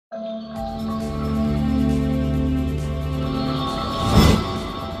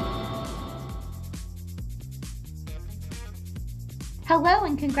Hello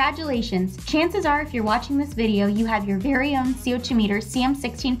and congratulations! Chances are if you're watching this video, you have your very own CO2 meter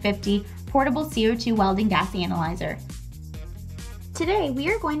CM-1650 portable CO2 welding gas analyzer. Today, we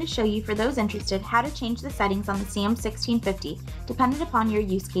are going to show you, for those interested, how to change the settings on the CM-1650 dependent upon your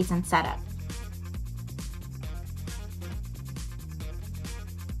use case and setup.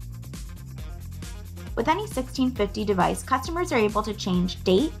 With any 1650 device, customers are able to change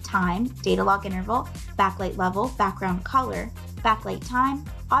date, time, data log interval, backlight level, background color, backlight time,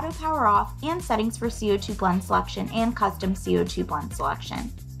 auto power off, and settings for CO2 blend selection and custom CO2 blend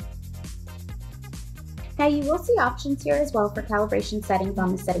selection. Now you will see options here as well for calibration settings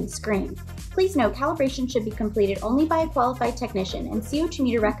on the settings screen. Please note, calibration should be completed only by a qualified technician, and CO2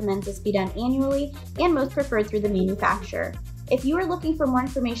 meter recommends this be done annually and most preferred through the manufacturer. If you are looking for more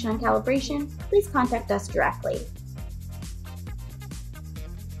information on calibration, please contact us directly.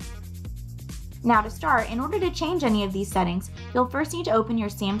 Now to start, in order to change any of these settings, you'll first need to open your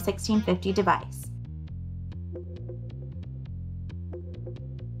CM-1650 device.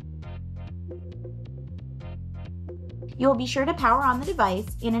 You will be sure to power on the device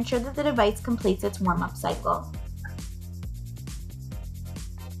and ensure that the device completes its warm-up cycle.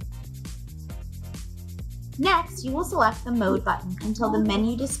 Next, you will select the Mode button until the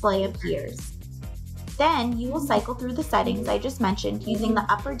menu display appears. Then, you will cycle through the settings I just mentioned using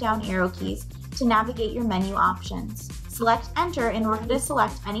the up or down arrow keys to navigate your menu options. Select Enter in order to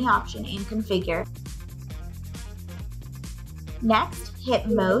select any option and configure. Next, hit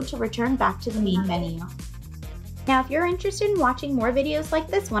Mode to return back to the main menu. Now, if you're interested in watching more videos like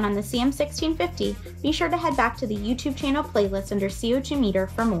this one on the CM-1650, be sure to head back to the YouTube channel playlist under CO2 meter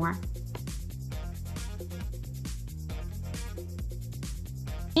for more.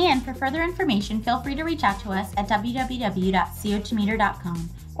 And for further information, feel free to reach out to us at www.co2meter.com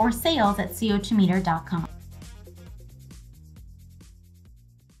or sales@co2meter.com.